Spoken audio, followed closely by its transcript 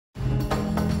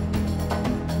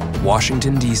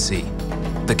Washington, D.C.,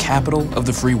 the capital of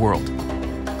the free world.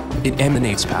 It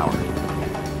emanates power.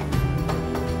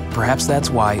 Perhaps that's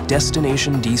why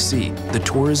Destination DC, the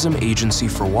tourism agency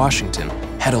for Washington,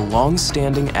 had a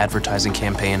long-standing advertising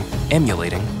campaign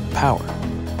emulating power.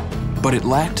 But it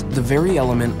lacked the very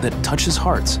element that touches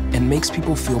hearts and makes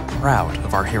people feel proud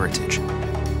of our heritage.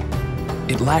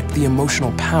 It lacked the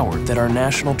emotional power that our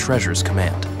national treasures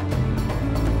command.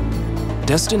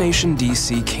 Destination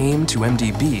DC came to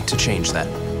MDB to change that.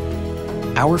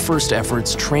 Our first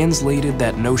efforts translated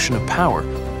that notion of power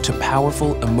to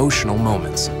powerful emotional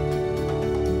moments.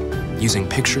 Using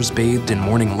pictures bathed in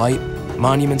morning light,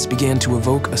 monuments began to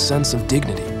evoke a sense of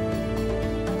dignity.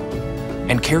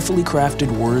 And carefully crafted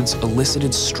words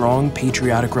elicited strong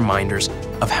patriotic reminders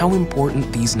of how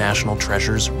important these national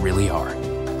treasures really are.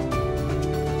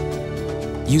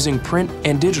 Using print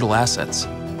and digital assets,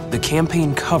 the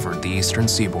campaign covered the Eastern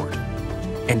Seaboard.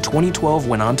 And 2012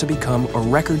 went on to become a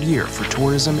record year for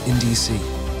tourism in DC.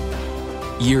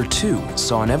 Year 2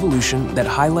 saw an evolution that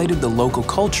highlighted the local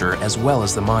culture as well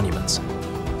as the monuments,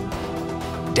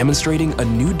 demonstrating a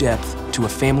new depth to a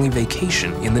family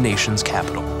vacation in the nation's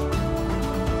capital.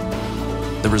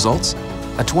 The results?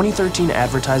 A 2013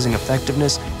 advertising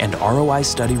effectiveness and ROI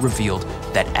study revealed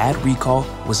that ad recall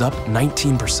was up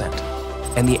 19%,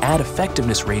 and the ad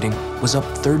effectiveness rating was up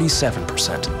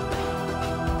 37%.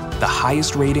 The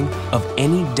highest rating of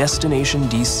any Destination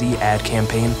DC ad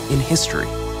campaign in history.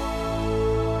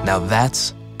 Now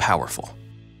that's powerful.